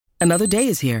Another day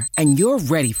is here, and you're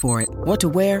ready for it. What to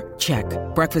wear? Check.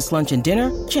 Breakfast, lunch, and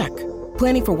dinner? Check.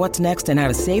 Planning for what's next and how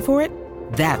to save for it?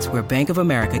 That's where Bank of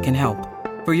America can help.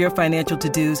 For your financial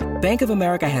to-dos, Bank of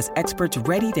America has experts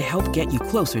ready to help get you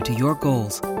closer to your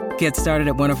goals. Get started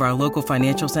at one of our local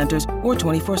financial centers or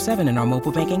 24/7 in our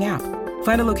mobile banking app.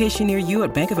 Find a location near you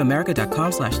at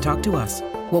bankofamerica.com/talktous.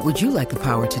 What would you like the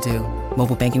power to do?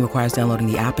 Mobile banking requires downloading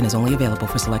the app and is only available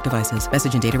for select devices.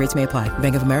 Message and data rates may apply.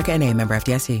 Bank of America N.A., member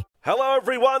FDIC. Hello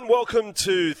everyone, welcome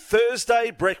to Thursday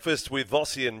Breakfast with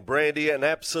Vossi and Brandy, an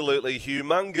absolutely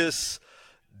humongous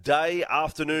day,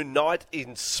 afternoon, night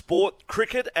in sport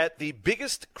cricket at the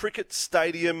biggest cricket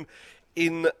stadium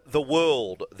in the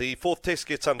world. The fourth test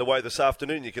gets underway this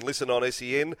afternoon. You can listen on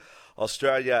SEN,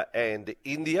 Australia and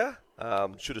India.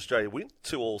 Should Australia win,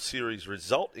 2-all series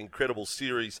result, incredible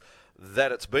series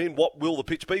that it's been. What will the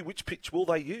pitch be? Which pitch will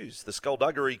they use? The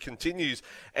skullduggery continues.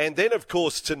 And then, of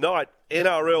course, tonight,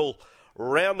 NRL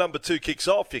round number 2 kicks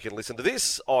off. You can listen to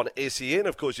this on SEN.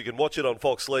 Of course, you can watch it on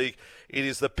Fox League. It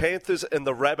is the Panthers and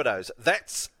the Rabbitohs.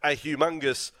 That's a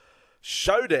humongous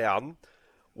showdown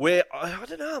where, I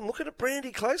don't know, I'm looking at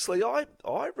Brandy closely. I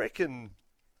reckon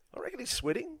he's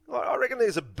sweating. I reckon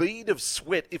there's a bead of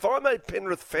sweat. If I'm a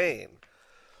Penrith fan...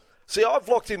 See, I've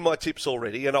locked in my tips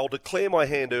already, and I'll declare my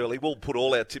hand early. We'll put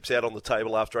all our tips out on the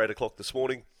table after 8 o'clock this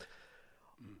morning.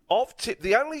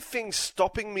 The only thing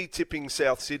stopping me tipping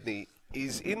South Sydney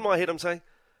is, in my head, I'm saying,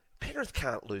 Penrith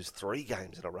can't lose 3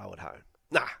 games in a row at home.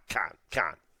 Nah, can't.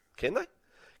 Can they?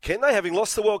 Can they? Having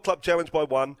lost the World Club Challenge by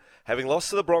 1, having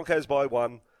lost to the Broncos by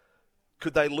 1,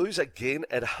 could they lose again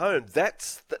at home?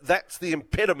 That's the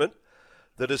impediment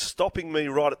that is stopping me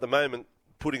right at the moment,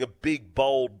 putting a big,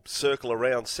 bold circle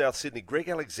around South Sydney. Greg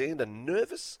Alexander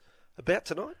nervous about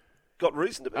tonight? Got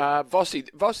reason to be?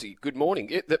 Vossi, good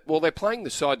morning. They're playing the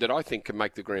side that I think can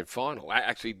make the grand final.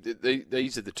 Actually,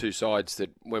 these are the two sides that,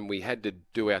 when we had to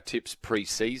do our tips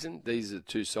pre-season, these are the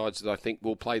two sides that I think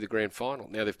will play the grand final.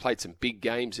 Now, they've played some big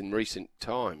games in recent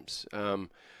times.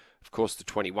 Of course, the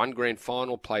 21 grand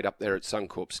final played up there at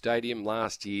Suncorp Stadium.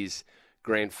 Last year's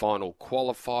grand final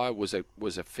qualifier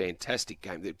was a fantastic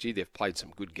game. They've played some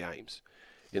good games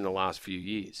in the last few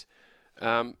years.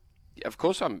 Of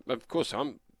course,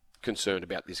 I'm concerned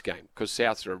about this game because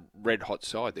Souths are a red hot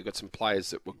side. They've got some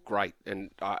players that were great, and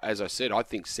as I said, I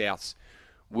think Souths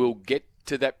will get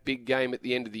to that big game at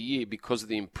the end of the year because of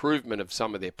the improvement of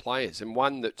some of their players. And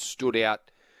one that stood out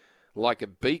like a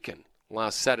beacon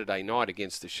last Saturday night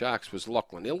against the Sharks was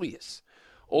Lachlan Ilias.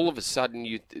 All of a sudden,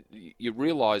 you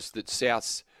realise that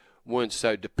Souths weren't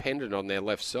so dependent on their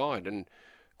left side. And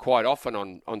quite often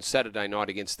on Saturday night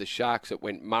against the Sharks, it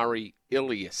went Murray,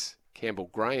 Ilias,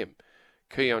 Campbell-Graham,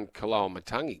 Keon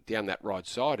Kaloamatangi down that right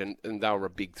side. And they were a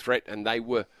big threat. And they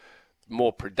were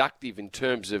more productive in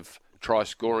terms of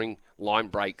try-scoring, line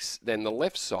breaks than the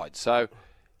left side. So,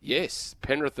 yes,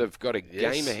 Penrith have got a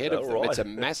game ahead of them. Right. It's a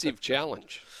massive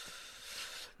challenge.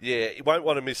 Yeah, you won't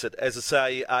want to miss it. As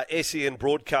I say, SEN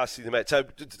broadcasting the match. So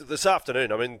this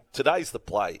afternoon, I mean, today's the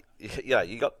play. We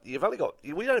don't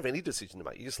have any decision to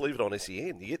make. You just leave it on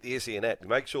SEN. You get the SEN app. You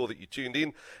make sure that you're tuned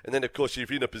in. And then, of course,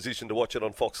 if you're in a position to watch it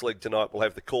on Fox League tonight, we'll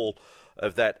have the call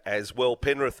of that as well.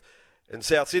 Penrith and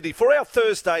South Sydney. For our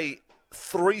Thursday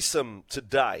threesome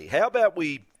today, how about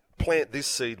we plant this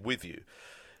seed with you?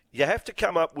 You have to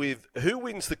come up with who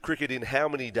wins the cricket in how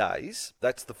many days.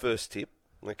 That's the first tip,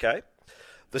 okay?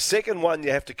 The second one,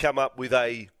 you have to come up with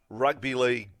a rugby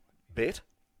league bet.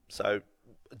 So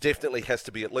definitely has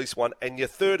to be at least one. And your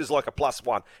third is like a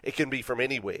 +1. It can be from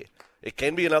anywhere. It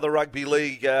can be another rugby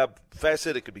league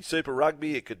facet. It could be Super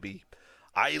Rugby. It could be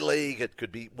A-League. It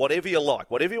could be whatever you like.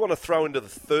 Whatever you want to throw into the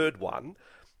third one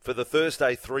for the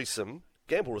Thursday threesome.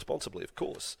 Gamble responsibly, of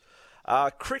course.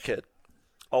 Cricket,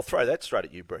 I'll throw that straight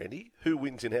at you, Brandy. Who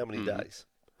wins in how many days?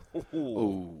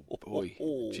 Oh boy,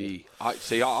 gee! I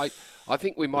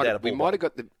think we might have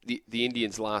got the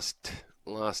Indians last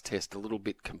test a little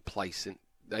bit complacent.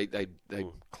 They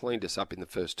cleaned us up in the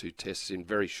first 2 tests in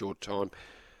very short time.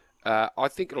 I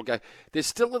think it'll go. There's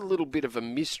still a little bit of a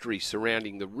mystery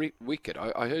surrounding the wicket.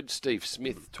 I heard Steve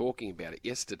Smith talking about it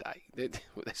yesterday. They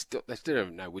still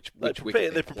don't know which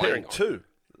wicket they're preparing two.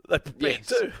 They're preparing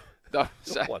two.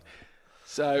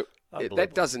 So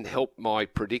that doesn't help my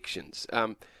predictions.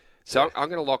 So I'm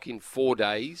going to lock in 4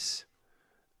 days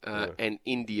and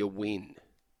India win.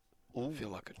 I feel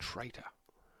like a traitor.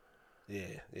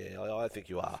 Yeah, I think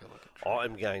you are.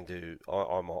 I'm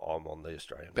on the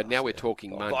Australian. But now we're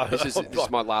talking money. This is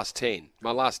my last 10. My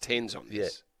last 10's on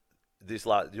this.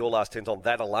 Yeah. Your last 10's on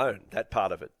that alone, that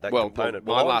part of it, that component.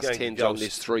 My last 10's on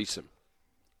this threesome.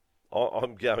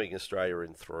 I'm going Australia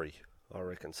in 3. I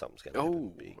reckon something's going to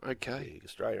happen big. Okay. Big.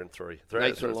 Australia in 3.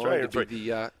 Nathan Lyon to be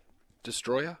the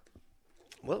destroyer?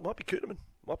 Well, it might be Kuhnemann.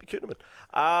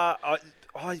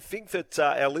 I think that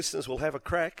our listeners will have a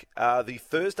crack. The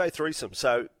Thursday threesome.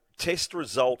 So, test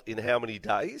result in how many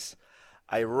days?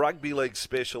 A rugby league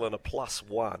special and a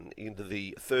 +1 into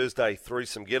the Thursday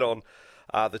threesome. Get on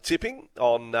the tipping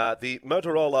on the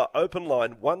Motorola open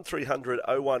line 1300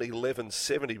 01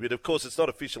 1170. But of course, it's not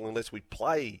official unless we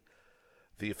play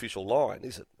the official line,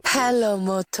 is it? Hello,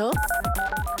 Moto.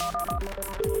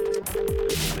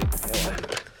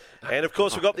 And of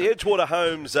course, we've got the Edgewater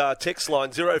Homes text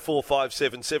line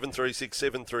 0457 736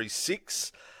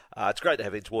 736. It's great to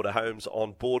have Edgewater Homes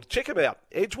on board. Check them out,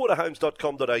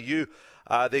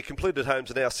 edgewaterhomes.com.au. Their completed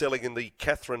homes are now selling in the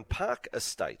Catherine Park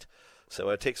estate. So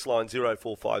our text line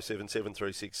 0457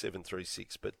 736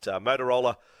 736. But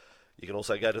Motorola, you can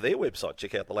also go to their website,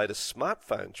 check out the latest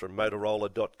smartphones from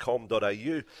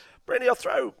motorola.com.au. Brandy, I'll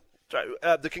throw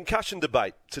the concussion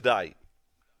debate today.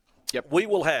 Yep. We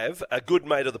will have a good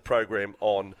mate of the program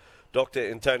on, Dr.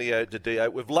 Antonio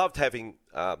Didio. We've loved having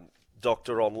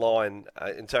Doctor online.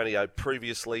 Antonio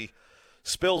previously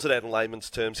spells it out in layman's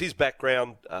terms. His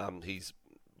background, he's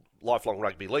lifelong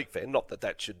rugby league fan. Not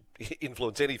that should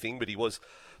influence anything, but he was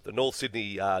the North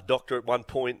Sydney doctor at one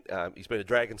point. He's been a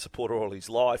Dragon supporter all his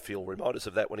life. He'll remind us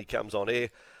of that when he comes on air.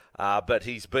 But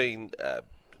he's been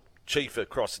chief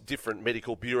across different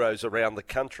medical bureaus around the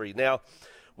country. Now,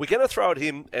 we're going to throw at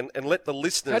him and let the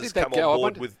listeners come on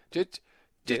board with...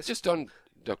 Just on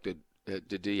Dr.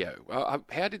 Didio,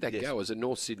 how did that go as a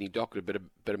North Sydney doctor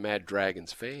but a Mad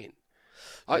Dragons fan?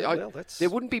 There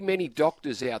wouldn't be many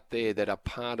doctors out there that are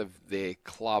part of their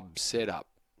club setup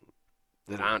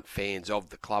that aren't fans of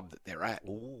the club that they're at.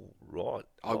 Oh, right.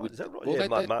 Is that right?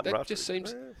 Well, that just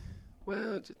seems...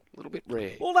 Well, it's a little bit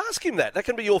rare. Well, ask him that. That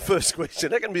can be your first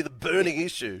question. That can be the burning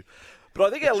issue. But I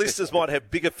think our listeners might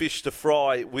have bigger fish to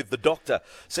fry with the doctor.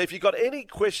 So if you've got any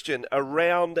question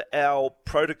around our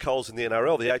protocols in the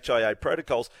NRL, the HIA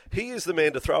protocols, he is the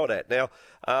man to throw it at. Now,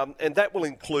 and that will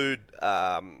include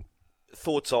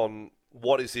thoughts on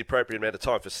what is the appropriate amount of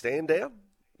time for stand down.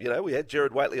 You know, we had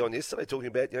Gerard Whateley on yesterday talking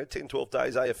about, 10, 12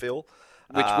 days AFL.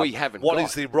 Which we haven't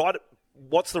got.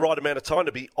 What's the right amount of time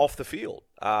to be off the field?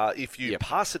 If you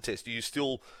pass a test, do you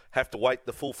still have to wait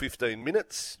the full 15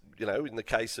 minutes? In the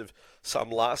case of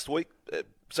some last week.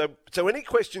 So any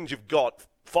questions you've got,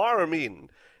 fire them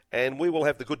in, and we will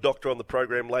have the good doctor on the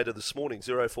program later this morning,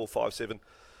 0457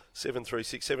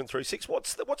 736 736.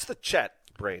 What's the chat,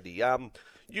 Brandy?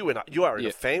 You are in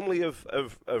a family of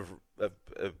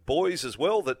boys as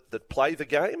well that play the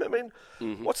game. I mean,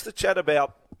 What's the chat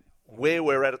about where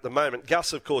we're at the moment?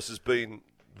 Gus, of course, has been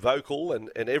vocal, and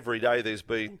every day there's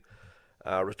been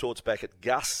retorts back at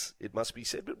Gus, it must be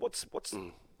said. But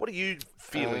what are you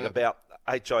feeling about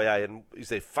HIA, and is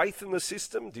there faith in the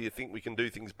system? Do you think we can do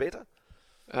things better?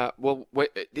 No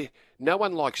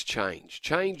one likes change.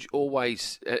 Change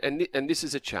always, and this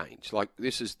is a change. Like,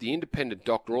 this is the independent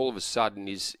doctor all of a sudden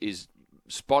is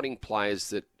spotting players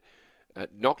that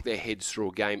knock their heads through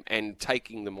a game and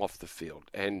taking them off the field.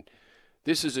 And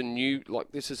this is a new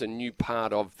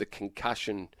part of the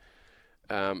concussion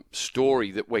story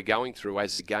that we're going through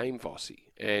as a game, Vossi.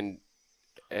 And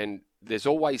there's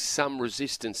always some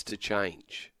resistance to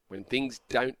change when things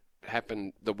don't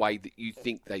happen the way that you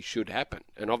think they should happen.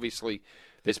 And obviously,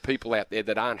 there's people out there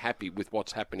that aren't happy with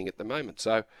what's happening at the moment.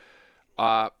 So,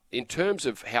 in terms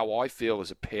of how I feel as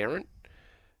a parent,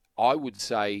 I would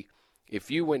say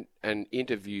if you went and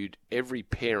interviewed every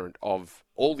parent of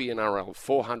all the NRL,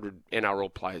 400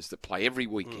 NRL players that play every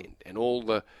weekend, and all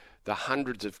the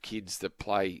hundreds of kids that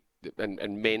play,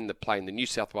 and men that play in the New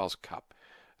South Wales Cup,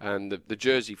 and the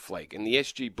Jersey Flag, and the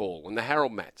SG Ball, and the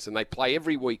Harold Mats, and they play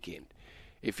every weekend.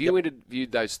 If you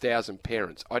interviewed those 1,000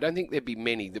 parents, I don't think there'd be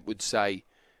many that would say,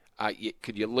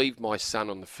 could you leave my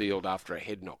son on the field after a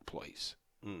head knock, please?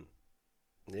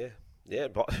 Yeah,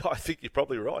 but I think you're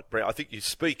probably right, Brett. I think you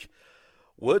speak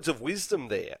words of wisdom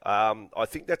there. I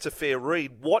think that's a fair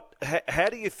read. How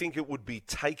do you think it would be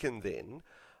taken then,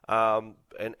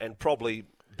 and probably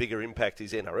bigger impact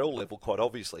is NRL level, quite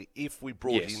obviously, if we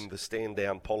brought in the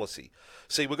stand-down policy?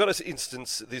 See, we've got an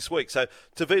instance this week. So,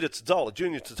 Tavita Totola,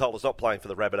 Junior Totola's not playing for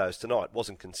the Rabbitohs tonight,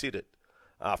 wasn't considered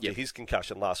after his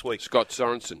concussion last week. Scott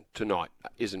Sorensen tonight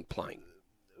isn't playing.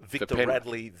 Victor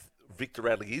Radley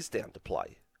is down to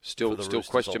play. Still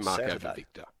question mark over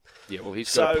Victor. Yeah, well,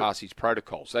 he's got to pass his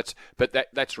protocols. That's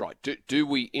right. Do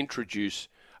we introduce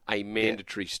a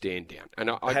mandatory stand-down? And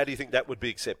how do you think that would be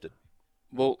accepted?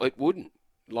 Well, it wouldn't.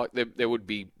 Like there would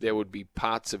be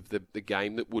parts of the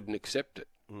game that wouldn't accept it.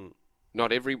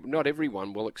 Not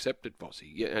everyone will accept it,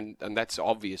 Vossi. Yeah, and that's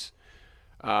obvious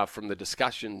from the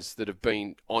discussions that have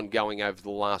been ongoing over the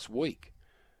last week.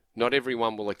 Not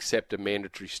everyone will accept a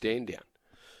mandatory stand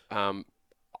down.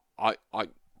 I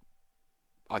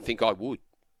think I would.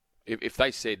 If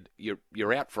they said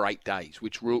you're out for 8 days,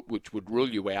 which would rule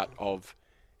you out of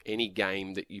any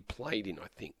game that you played in, I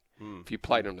think. If you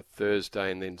played on a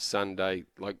Thursday and then Sunday,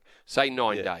 like say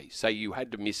 9 days, say you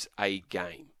had to miss a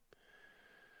game,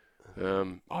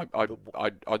 I'd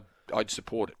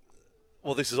support it.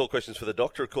 Well, this is all questions for the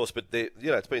doctor, of course, but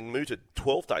it's been mooted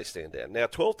 12-day stand down. Now,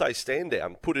 12-day stand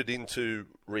down, put it into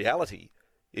reality.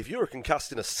 If you're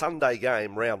concussed in a Sunday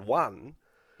game, round one,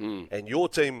 and your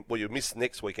team, well, you miss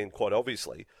next weekend, quite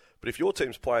obviously, but if your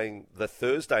team's playing the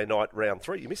Thursday night, round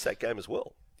 3, you miss that game as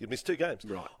well. You missed 2 games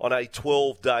on a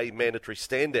 12-day mandatory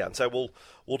stand down. So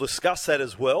we'll discuss that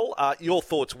as well. Your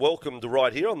thoughts welcomed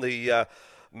right here on the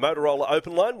Motorola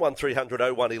Open Line, 1300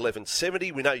 01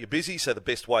 1170. We know you're busy, so the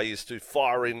best way is to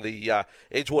fire in the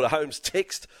Edgewater Homes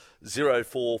text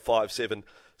 0457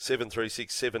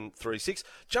 736 736.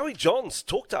 Joey Johns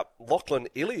talked up Lachlan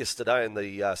Ilias today in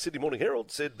the Sydney Morning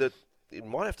Herald, said that it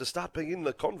might have to start being in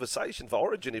the conversation for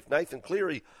Origin if Nathan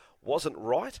Cleary wasn't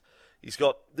right.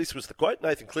 This was the quote,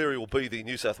 Nathan Cleary will be the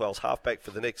New South Wales halfback for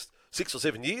the next 6 or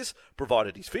 7 years,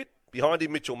 provided he's fit. Behind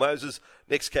him, Mitchell Moses,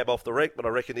 next cab off the rank, but I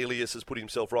reckon Ilias has put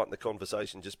himself right in the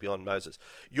conversation just behind Moses.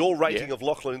 Your rating of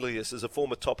Lachlan Ilias as a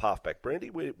former top halfback,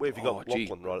 Brandy, where have you got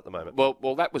Lachlan right at the moment?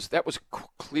 Well, that was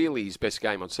clearly his best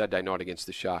game on Saturday night against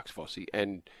the Sharks, Vossi,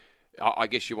 and I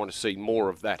guess you want to see more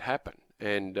of that happen.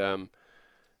 And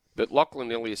but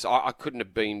Lachlan Ilias, I couldn't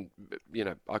have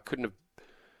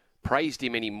praised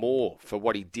him any more for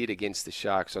what he did against the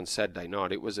Sharks on Saturday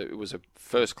night. It was a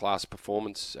first-class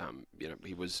performance.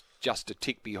 He was just a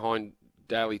tick behind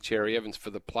Daly Cherry Evans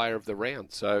for the player of the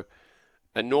round. So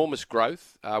enormous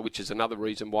growth, which is another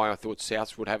reason why I thought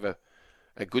Souths would have a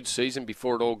good season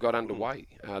before it all got underway.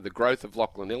 The growth of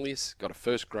Lachlan Ilias, got a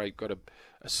first grade, got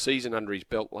a season under his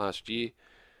belt last year,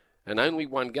 and only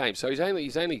 1 game. So he's only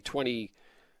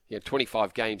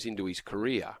 25 games into his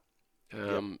career.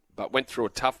 But went through a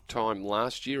tough time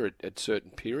last year at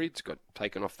certain periods, got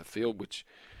taken off the field, which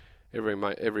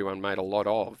everyone made a lot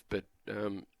of. But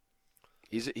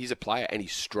he's a player, and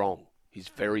he's strong. He's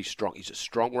very strong. He's a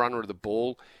strong runner of the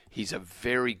ball. He's a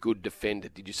very good defender.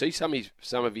 Did you see some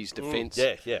of his defence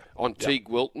on Teague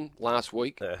Wilton last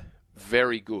week? Yeah.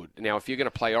 Very good. Now, if you're going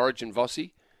to play Origin,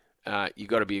 Vossi, you've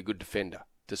got to be a good defender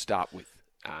to start with.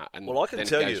 And I can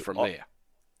tell you from there.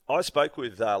 I spoke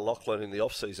with Lachlan in the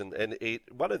off-season, and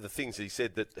one of the things he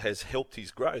said that has helped his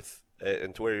growth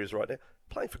and to where he is right now,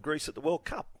 playing for Greece at the World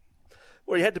Cup,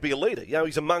 where he had to be a leader.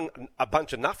 He's among a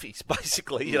bunch of nuffies,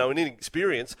 basically, and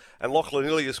inexperience, and Lachlan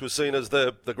Ilias was seen as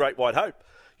the great white hope.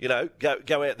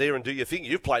 Go out there and do your thing.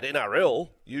 You've played NRL,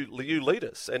 you lead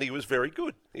us. And he was very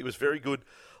good. He was very good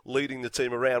leading the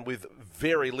team around with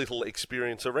very little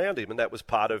experience around him, and that was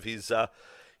part of his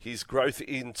growth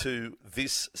into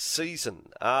this season.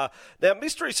 Now,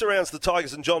 mystery surrounds the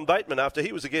Tigers and John Bateman after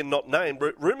he was again not named.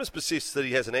 Rumours persist that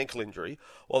he has an ankle injury,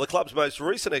 while the club's most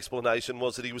recent explanation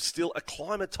was that he was still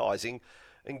acclimatising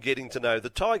and getting to know the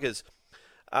Tigers.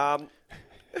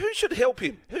 Who should help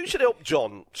him? Who should help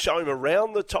John show him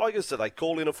around the Tigers? Do they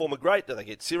call in a former great? Do they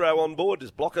get Ciro on board? Does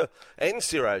Blocker and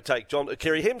Ciro take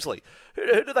Kerry Hemsley?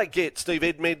 Who do they get? Steve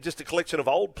Edmed, just a collection of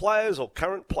old players or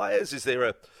current players? Is there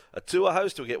a tour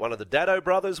host? Do we get one of the Dado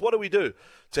brothers? What do we do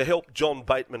to help John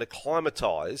Bateman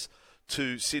acclimatise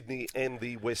to Sydney and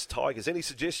the West Tigers? Any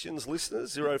suggestions,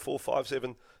 listeners?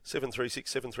 0457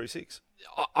 736 736.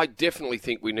 I definitely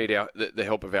think we need the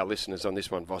help of our listeners on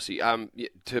this one, Vossi.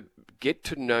 To get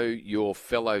to know your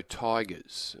fellow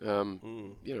Tigers, how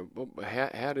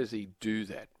does he do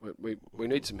that? We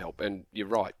need some help, and you're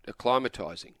right,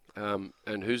 acclimatising.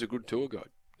 And who's a good tour guide?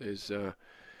 There's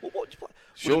what would you play?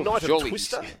 A night of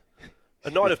Twister?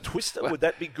 A night of Twister, would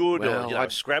that be good? Well, or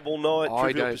Scrabble night,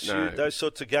 Trivial Pursuit, those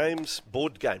sorts of games,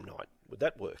 board game night. Would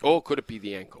that work? Or could it be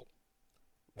the ankle?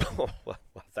 Well,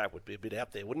 that would be a bit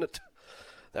out there, wouldn't it?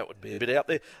 That would be a bit out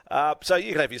there. So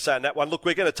you can have your say on that one. Look,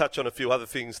 we're going to touch on a few other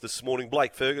things this morning.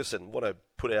 Blake Ferguson, want to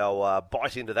put our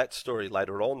bite into that story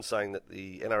later on, saying that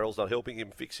the NRL's not helping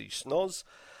him fix his schnoz.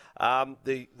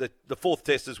 The fourth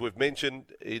test, as we've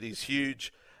mentioned, it is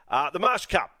huge. The Marsh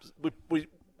Cup,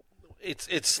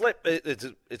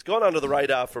 it's gone under the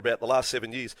radar for about the last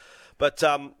 7 years. But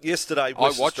yesterday,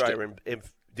 West Australia,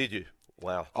 did you?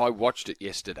 Wow. I watched it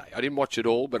yesterday. I didn't watch it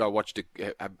all, but I watched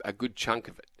a good chunk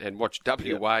of it and watched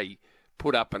WA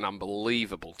put up an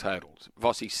unbelievable total.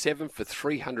 Vossi 7 for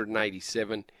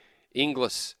 387,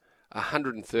 Inglis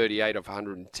 138 off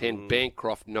 110.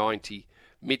 Bancroft, 90.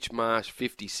 Mitch Marsh,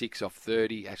 56 off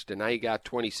 30. Ashton Agar,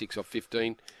 26 off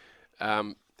 15.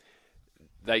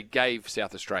 They gave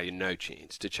South Australia no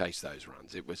chance to chase those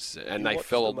runs. It was, and they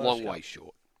fell a long way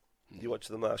short. You watched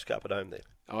the Marsh Cup at home there?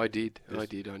 I did. I know.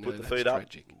 Put the that's feet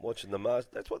tragic. up, watching the Marsh.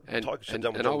 That's what Tigers should have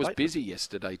done with And I John was Bateman. busy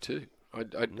yesterday too.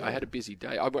 I had a busy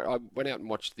day. I went out and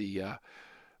watched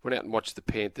the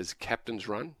Panthers captain's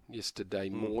run yesterday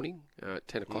morning at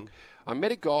 10 o'clock. I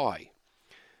met a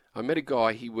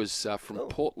guy. He was from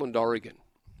Portland, Oregon.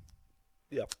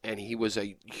 Yep. And he was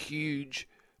a huge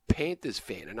Panthers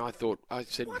fan. And I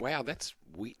said, wow, that's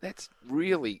weird. That's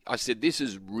really, I said, this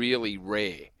is really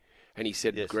rare. And he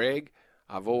said, Yes. Greg,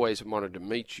 I've always wanted to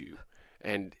meet you.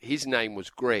 And his name was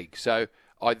Greg. So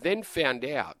I then found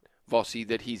out, Vossi,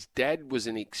 that his dad was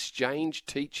an exchange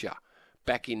teacher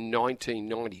back in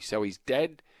 1990. So his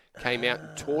dad came out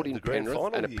and taught in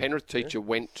Penrith, and a Penrith teacher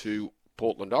went to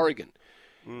Portland, Oregon.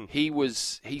 He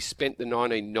spent the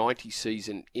 1990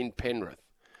 season in Penrith,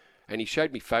 and he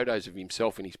showed me photos of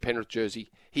himself in his Penrith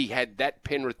jersey. He had that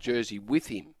Penrith jersey with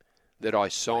him that I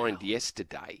signed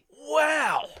yesterday.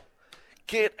 Wow!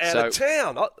 Get out of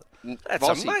town. That's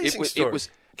Vossi, an amazing story.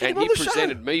 And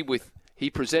he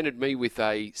presented me with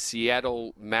a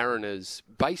Seattle Mariners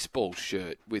baseball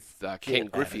shirt with Ken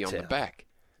Griffey on the back.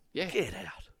 Yeah. Get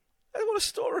out. Hey, what a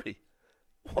story.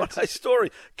 What a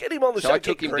story. Get him on the show. I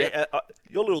took him Greg,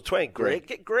 your little twang, Greg.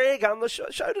 Get Greg on the show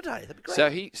today. That'd be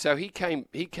great. So he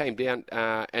came down,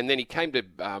 and then he came to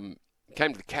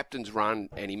the captain's run,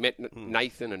 and he met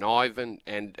Nathan and Ivan,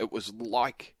 and it was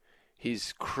like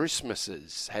his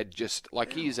Christmases had just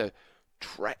he's a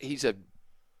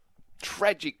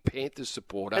tragic Panthers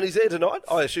supporter. And he's there tonight?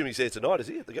 I assume he's there tonight, is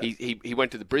he? At the game? He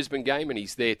went to the Brisbane game and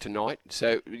he's there tonight.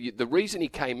 So the reason he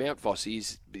came out, Vossi,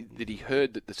 is that he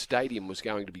heard that the stadium was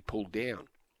going to be pulled down.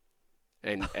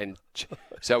 And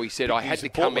so he said, I had to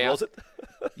come out. Was it?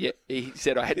 Yeah, he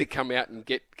said, I had to come out and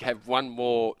have one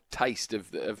more taste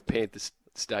of Panthers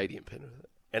Stadium.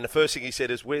 And the first thing he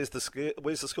said is, "Where's the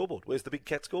scoreboard? Where's the big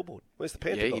cat scoreboard? Where's the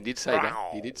Panther?" Yeah, he did say that.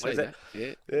 He did say that.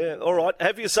 Yeah. All right.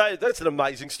 Have you say that's an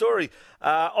amazing story?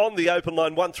 On the open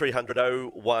line, 1300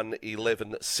 01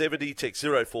 1170. Text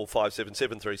 0457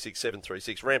 736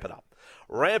 736. Ramp it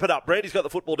up. Brandy's got the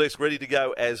football desk ready to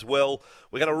go as well.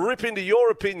 We're going to rip into your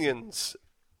opinions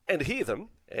and hear them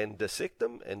and dissect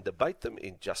them and debate them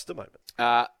in just a moment.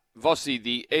 Vossi,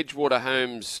 the Edgewater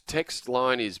Homes text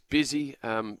line is busy.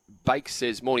 Bakes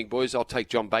says, morning boys, I'll take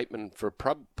John Bateman for a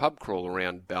pub crawl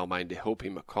around Balmain to help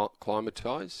him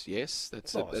acclimatise. Yes,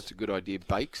 that's a good idea,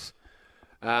 Bakes.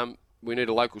 We need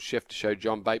a local chef to show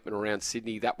John Bateman around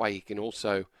Sydney. That way he can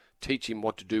also teach him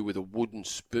what to do with a wooden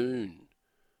spoon,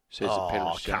 says the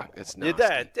Penrith Shark. That's nasty.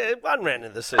 Yeah, one round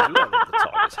in the season. We don't let the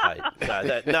Tigers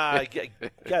hate.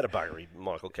 Go to Buggery,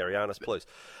 Michael Carianis, please.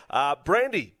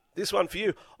 Brandy. This one for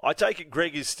you. I take it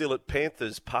Greg is still at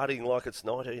Panthers partying like it's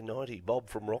 1990. Bob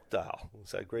from Rockdale.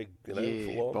 So Greg, for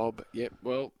long. Bob. Yeah.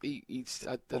 Well, I think he's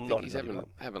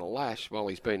having a lash while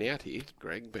he's been out here,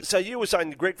 Greg. But so you were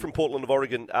saying Greg from Portland of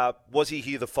Oregon. Was he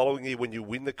here the following year when you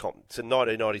win the comp? So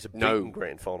 1990 is a beaten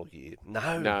grand final year.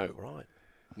 No. Right.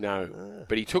 No,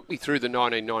 but he took me through the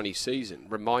 1990 season,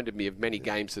 reminded me of many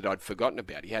games that I'd forgotten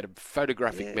about. He had a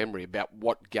photographic memory about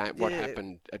what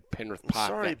happened at Penrith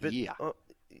Park that year.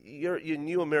 Your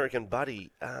new American buddy,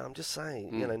 I'm just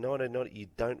saying, 1990, you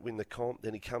don't win the comp,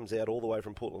 then he comes out all the way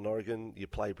from Portland, Oregon, you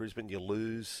play Brisbane, you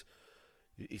lose.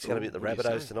 He's going to be at the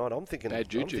Rabbitohs tonight. I'm thinking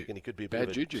he could be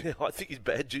bad juju. Yeah, I think he's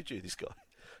bad juju, this guy.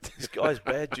 This guy's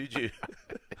bad juju.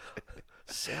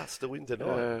 Souths to win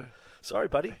tonight. Sorry,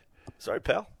 buddy. Sorry,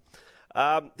 pal.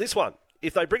 This one.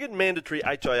 If they bring in mandatory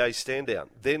HIA stand down,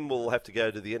 then we'll have to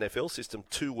go to the NFL system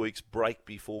 2 weeks break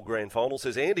before grand final,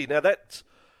 says Andy. Now,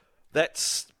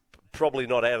 that's probably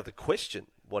not out of the question,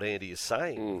 what Andy is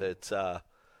saying, that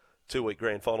 2 week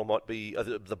grand final might be,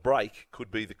 the break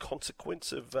could be the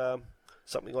consequence of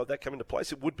something like that coming into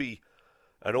place. It would be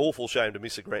an awful shame to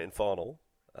miss a grand final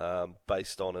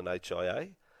based on an HIA,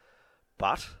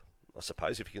 but I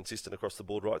suppose if you're consistent across the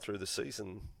board right through the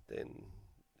season, then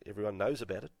everyone knows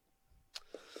about it.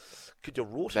 Could you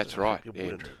rot? That's right.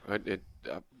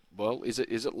 Well, is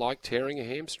it like tearing a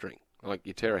hamstring? Like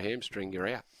you tear a hamstring, you're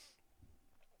out.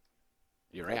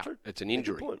 You're out. It's an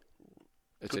injury.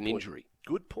 It's an injury.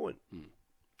 Good point.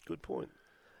 Good point.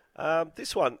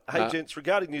 This one, hey gents,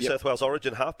 regarding New South Wales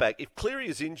Origin halfback, if Cleary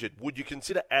is injured, would you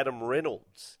consider Adam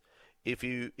Reynolds if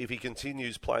he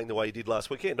continues playing the way he did last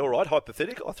weekend? All right,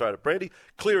 hypothetical. I'll throw it at Brandy.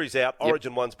 Cleary's out.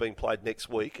 Origin 1's being played next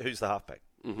week. Who's the halfback?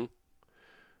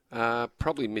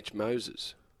 Probably Mitch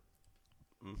Moses.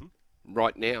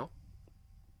 Right now.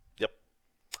 Yep.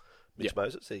 Mitch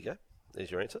Moses, there you go.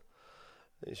 There's your answer.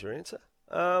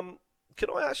 Can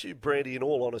I ask you, Brandy, in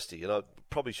all honesty, and I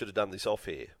probably should have done this off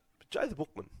here, but Jay the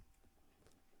Bookman,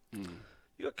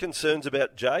 you got concerns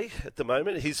about Jay at the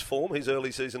moment, his form, his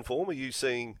early season form? Are you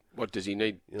seeing... What, does he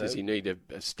need? Does he need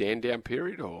a stand-down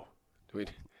period, or...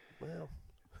 Well,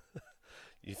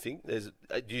 do you think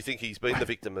he's been the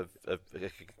victim of a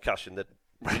concussion that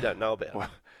we don't know about? Well,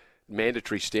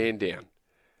 mandatory stand-down.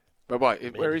 But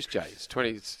wait, where is Jay? It's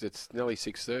nearly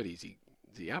 6:30. Is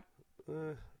he up?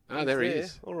 There he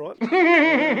is. All right.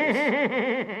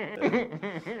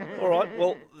 All right.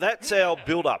 Well, that's our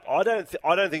build-up. I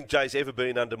don't think Jay's ever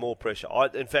been under more pressure.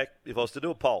 In fact, if I was to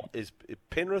do a poll, is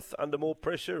Penrith under more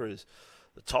pressure? Is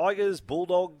the Tigers,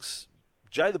 Bulldogs?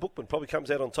 Jay the Bookman probably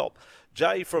comes out on top.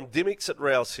 Jay from Dimmicks at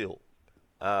Rouse Hill.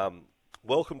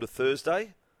 Welcome to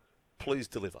Thursday. Please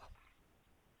deliver.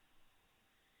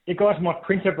 You guys, my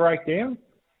printer broke down,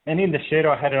 and in the shed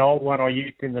I had an old one I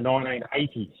used in the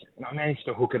 1980s, and I managed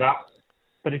to hook it up,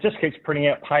 but it just keeps printing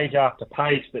out page after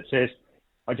page that says,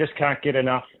 I just can't get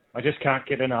enough, I just can't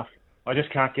get enough, I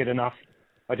just can't get enough,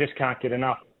 I just can't get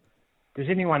enough. Does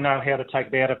anyone know how to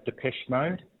take me out of Depeche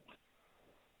Mode?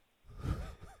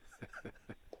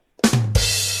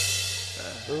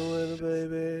 Oh,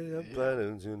 baby, I'm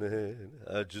planning tonight.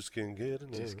 I just can't get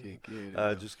enough.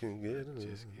 I just can't get enough.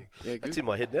 Yeah, that's in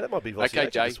my head now. That might be Vossi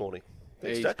Jay. this morning. Yeah,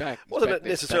 he's back. Wasn't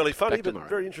necessarily funny, but tomorrow.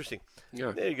 very interesting.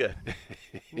 Yeah. There you go.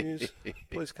 News.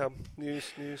 Please come.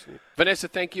 News. Vanessa,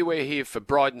 thank you. We're here for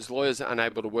Bryden's Lawyers.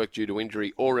 Unable to work due to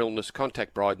injury or illness,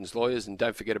 contact Bryden's Lawyers. And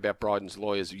don't forget about Bryden's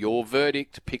Lawyers. Your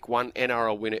verdict. Pick one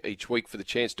NRL winner each week for the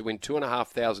chance to win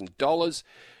 $2,500.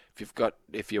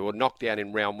 If you were knocked out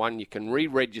in round one, you can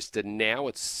re-register now.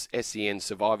 It's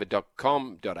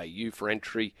sensurvivor.com.au for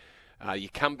entry. You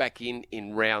come back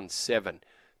in round 7.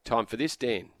 Time for this,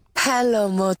 Dan. Hello,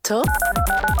 Moto.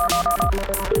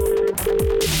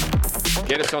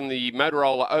 Get us on the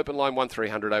Motorola open line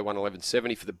 1300 01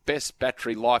 1170 for the best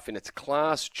battery life in its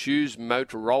class. Choose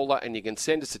Motorola, and you can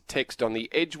send us a text on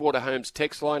the Edgewater Homes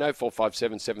text line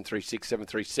 0457 736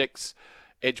 736.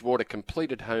 Edgewater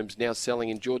completed homes now selling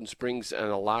in Jordan Springs and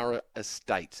Alara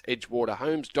Estates.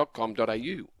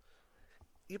 Edgewaterhomes.com.au.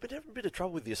 You've been having a bit of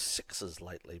trouble with your sixes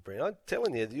lately, Brent. I'm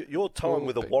telling you, your time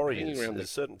with the Warriors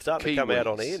is starting to come out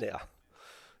on air now.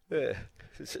 Yeah.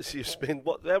 You've spent,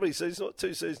 how many seasons?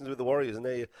 2 seasons with the Warriors, and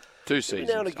now you... 2 seasons.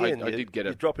 Now and again, I did get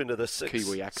you drop into the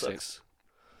Kiwi accent.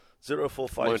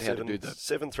 0457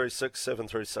 736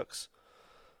 736.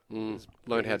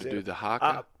 Learned how to do the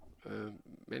haka.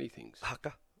 Many things.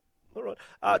 Haka. All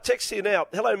right. Text here now.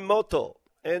 Hello, Moto.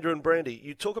 Andrew and Brandy.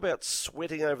 You talk about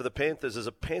sweating over the Panthers. As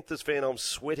a Panthers fan, I'm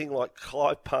sweating like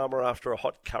Clive Palmer after a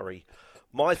hot curry.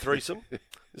 My threesome.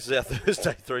 This is our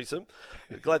Thursday threesome.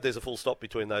 Glad there's a full stop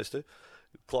between those two.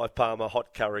 Clive Palmer,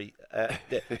 hot curry.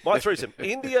 My threesome.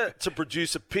 India to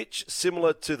produce a pitch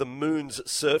similar to the moon's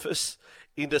surface.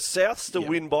 Into Souths to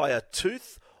win by a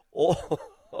tooth. Or...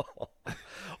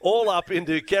 all up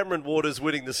into Cameron Waters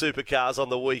winning the supercars on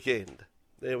the weekend.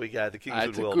 There we go, the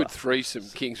Kingswood Welder. Welder. It's a good threesome,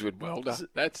 Kingswood Welder.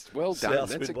 That's well done.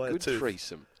 That's a good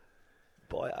threesome.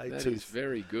 By a tooth. That is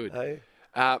very good. Hey?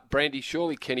 Brandy,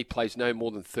 surely Kenny plays no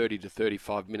more than 30 to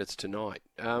 35 minutes tonight.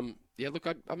 Look,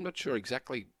 I'm not sure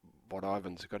exactly what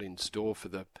Ivan's got in store for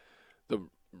the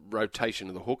rotation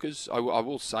of the hookers. I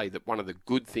will say that one of the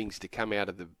good things to come out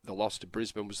of the loss to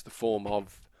Brisbane was the form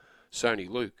of Sony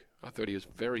Luke. I thought he was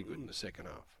very good in the second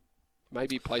half.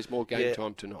 Maybe he plays more game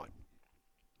time tonight.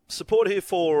 Support here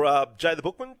for Jay the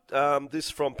Bookman.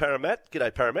 This from Paramat.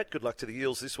 G'day, Paramat. Good luck to the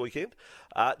Eels this weekend.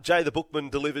 Jay the Bookman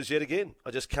delivers yet again.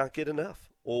 I just can't get enough.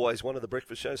 Always one of the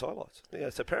breakfast show's highlights.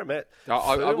 Yeah, so Paramat.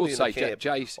 I will say,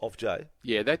 Jay's of Jay.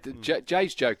 Yeah,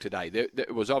 Jay's joke today.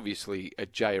 That was obviously a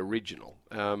Jay original.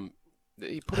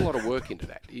 He put a lot of work into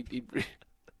that. He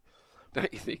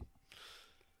don't you think?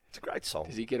 It's a great song.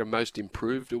 Does he get a most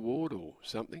improved award or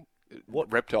something?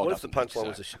 What Reptile? What if the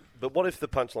punchline was But what if the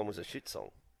punchline was a shit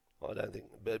song? I don't think.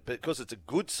 But because it's a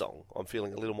good song, I'm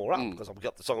feeling a little more up because I've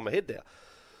got the song in my head now.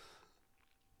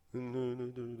 Do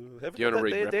you want to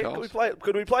read Reptiles?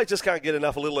 Could we play Just Can't Get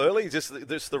Enough a little early? Just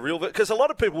the real... Because a lot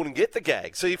of people wouldn't get the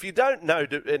gag. So if you don't know...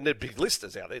 And there'd be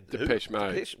listeners out there. Depeche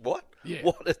Mode. What? Yeah.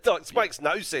 What? It makes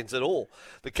no sense at all.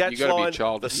 The catch line,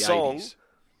 the song... 80s.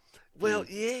 Well,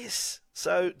 yes.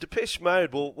 So Depeche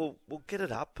Mode, we'll get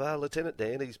it up. Lieutenant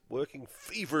Dan, he's working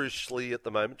feverishly at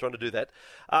the moment trying to do that.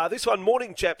 This one,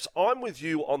 morning chaps, I'm with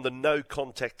you on the no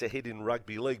contact to head in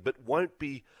rugby league, but won't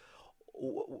be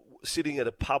sitting at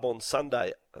a pub on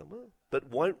Sunday.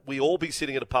 But won't we all be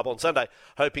sitting at a pub on Sunday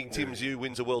hoping Tim Zhu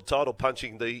wins a world title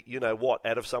punching the you-know-what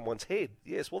out of someone's head?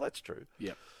 Yes, well, that's true.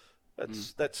 Yep.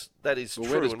 That is well,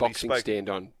 true. Where does and boxing stand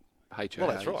on HIAs Well,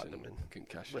 that's right. and I mean,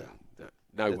 concussion? well,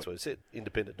 No, that's what I said.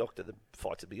 Independent doctor, the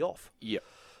fight to be off. Yep.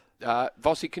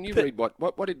 Vossi, can you read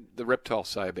what did the reptile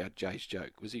say about Jay's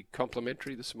joke? Was he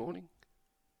complimentary this morning?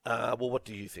 Well, what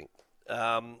do you think?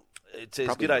 It says,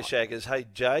 Probably "G'day, not. Shaggers. Hey,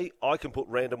 Jay, I can put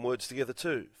random words together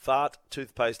too. Fart,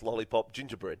 toothpaste, lollipop,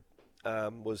 gingerbread."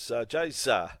 Was Jay's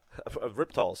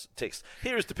reptiles text.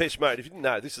 Here is Depeche Mode. If you didn't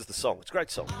know, this is the song. It's a great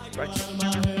song. Great song.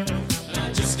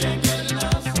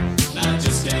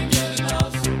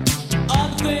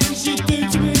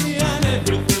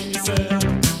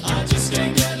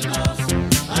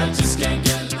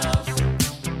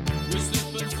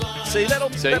 See,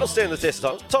 that'll stand the test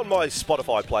of time. It's on my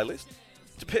Spotify playlist.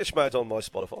 Depeche Mode's on my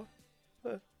Spotify.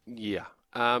 Yeah.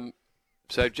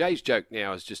 So Jay's joke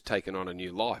now has just taken on a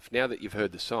new life. Now that you've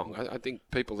heard the song, I think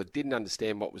people that didn't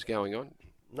understand what was going on,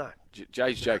 No.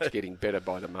 Jay's joke's getting better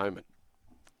by the moment.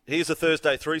 Here's a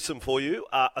Thursday threesome for you.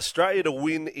 Australia to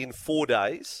win in 4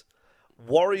 days.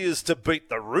 Warriors to beat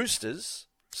the Roosters,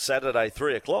 Saturday,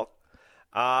 3 o'clock.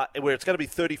 Where it's going to be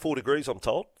 34 degrees, I'm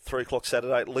told. 3 o'clock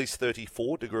Saturday, at least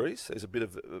 34 degrees. There's a bit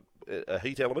of a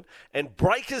heat element. And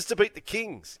Breakers to beat the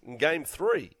Kings in Game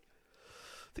 3. I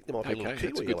think there might be a little Kiwi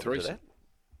that's a good element to threesome. that.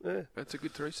 Yeah. That's a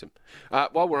good threesome.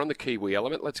 While we're on the Kiwi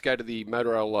element, let's go to the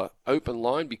Motorola Open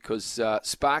line because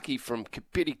Sparky from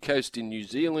Kapiti Coast in New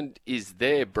Zealand is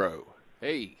there, bro.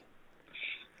 Hey.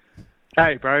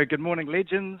 Hey, bro. Good morning,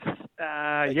 legends.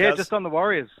 Cuz. Just on the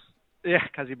Warriors. Yeah,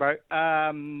 cuzzy, bro.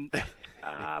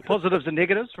 Positives and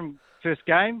negatives from first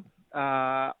game.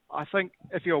 I think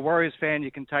if you're a Warriors fan,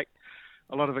 you can take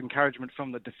a lot of encouragement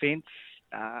from the defence.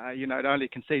 To only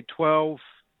concede 12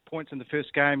 points in the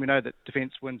first game. We know that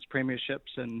defence wins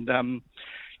premierships, and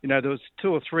there was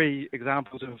 2 or 3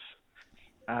 examples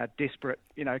of desperate,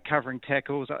 covering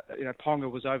tackles.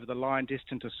 Ponga was over the line,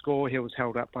 destined to score. He was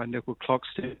held up by Nickel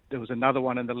Clockstead. There was another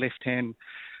one in the left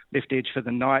edge for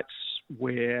the Knights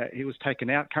where he was taken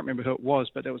out. Can't remember who it was,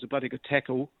 but that was a bloody good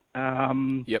tackle.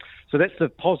 Yep. So that's the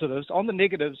positives. On the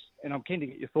negatives, and I'm keen to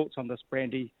get your thoughts on this,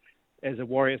 Brandy, as a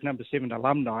Warriors number 7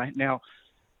 alumni. Now,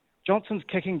 Johnson's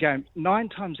kicking game, 9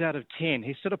 times out of 10,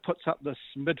 he sort of puts up this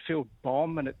midfield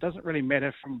bomb, and it doesn't really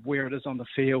matter from where it is on the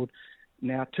field.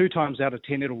 Now, 2 times out of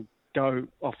 10, it'll go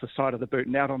off the side of the boot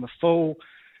and out on the full.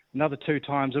 Another 2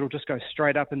 times, it'll just go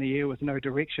straight up in the air with no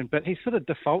direction. But he sort of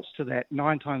defaults to that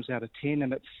 9 times out of 10,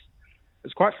 and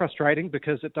it's quite frustrating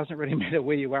because it doesn't really matter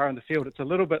where you are on the field. It's a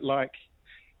little bit like,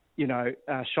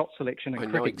 shot selection in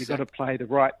cricket. You've got to play the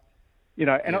right...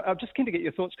 I'm just keen to get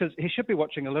your thoughts because he should be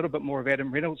watching a little bit more of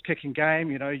Adam Reynolds' kicking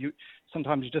game.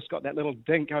 Sometimes you just got that little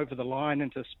dink over the line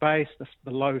into space, the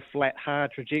low, flat,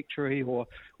 hard trajectory or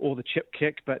the chip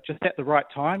kick, but just at the right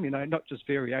time, not just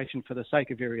variation for the sake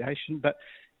of variation. But,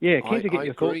 keen to get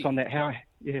your thoughts on that.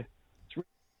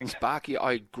 Sparky,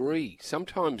 I agree.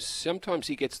 Sometimes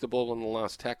he gets the ball on the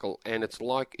last tackle and it's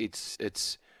like it's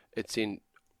in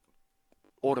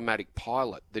automatic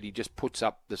pilot that he just puts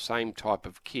up the same type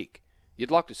of kick. You'd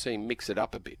like to see him mix it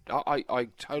up a bit. I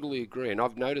totally agree, and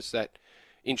I've noticed that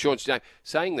in Sean's game.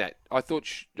 Saying that, I thought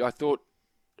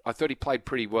he played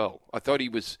pretty well. I thought he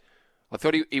was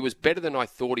better than I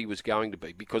thought he was going to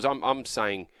be because I'm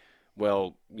saying,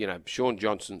 well, Sean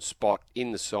Johnson's spot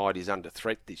in the side is under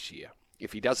threat this year.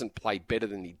 If he doesn't play better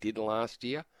than he did last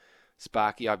year,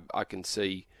 Sparky, I can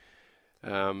see.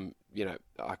 I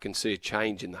can see a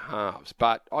change in the halves.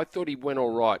 But I thought he went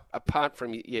all right, apart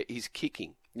from his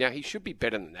kicking. Now, he should be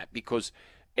better than that because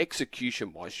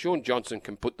execution-wise, Sean Johnson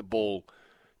can put the ball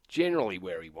generally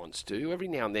where he wants to. Every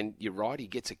now and then, you're right, he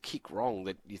gets a kick wrong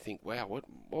that you think, wow,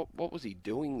 what was he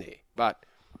doing there? But,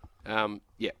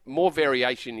 more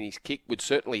variation in his kick would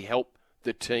certainly help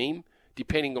the team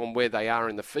depending on where they are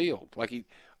in the field.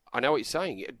 I know what you're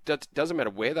saying. It doesn't matter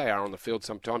where they are on the field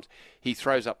sometimes. He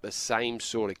throws up the same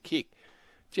sort of kick.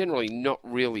 Generally not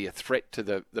really a threat to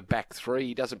the back three.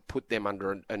 He doesn't put them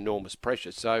under enormous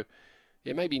pressure. So,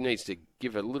 maybe he needs to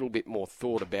give a little bit more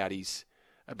thought about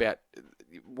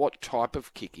what type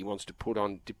of kick he wants to put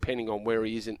on depending on where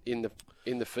he is in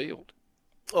the field.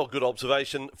 Oh, good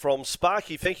observation from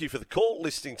Sparky. Thank you for the call,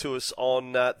 listening to us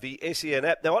on the SEN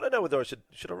app. Now, I don't know whether should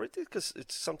I read this because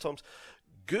it's sometimes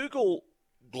Google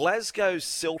Glasgow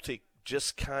Celtic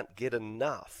just can't get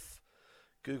enough.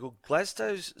 Google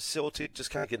Glasgow Celtic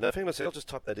just can't get enough. Hang on a second, I'll just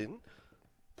type that in.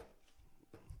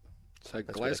 So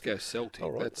that's Glasgow Celtic. All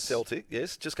right, that's Celtic,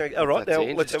 yes. Just going. All right, now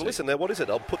let's have a listen. Now, what is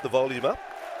it? I'll put the volume up.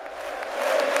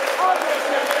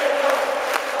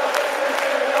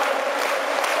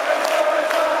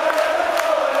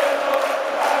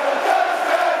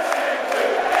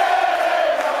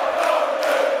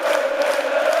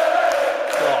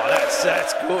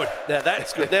 good. Now,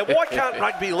 that's good. Now, why can't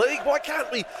rugby league? Why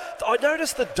can't we? I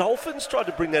noticed the Dolphins tried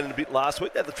to bring that in a bit last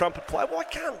week. They had the trumpet play. Why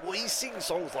can't we sing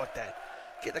songs like that?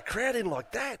 Get the crowd in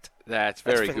like that. That's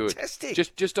very fantastic. Good.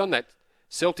 Just on that,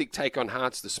 Celtic take on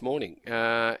Hearts this morning.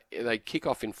 They kick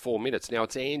off in 4 minutes. Now,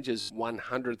 it's Ange's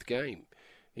 100th game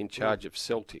in charge of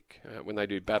Celtic when they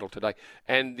do battle today.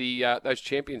 And those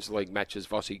Champions League matches,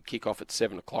 Vossi, kick off at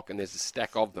 7 o'clock, and there's a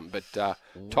stack of them. But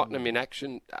Tottenham in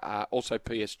action, also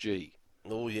PSG.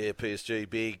 Oh, yeah, PSG,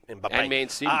 big. And Man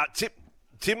City.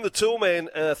 Tim the Toolman,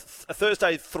 a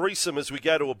Thursday threesome as we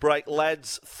go to a break.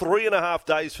 Lads, 3.5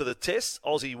 days for the test.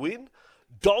 Aussie win.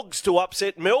 Dogs to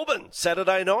upset Melbourne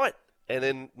Saturday night. And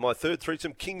then my third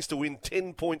threesome, Kings to win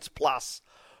 10 points plus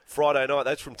Friday night.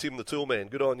 That's from Tim the Toolman.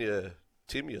 Good on you,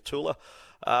 Tim, your tooler.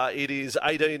 It is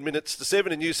 18 minutes to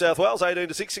 7 in New South Wales, 18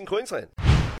 to 6 in Queensland.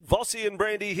 Vossi and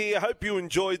Brandy here. Hope you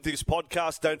enjoyed this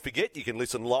podcast. Don't forget, you can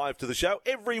listen live to the show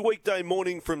every weekday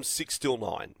morning from 6 till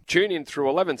 9. Tune in through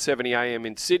 11:70 a.m.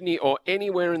 in Sydney or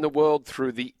anywhere in the world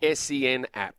through the SEN app.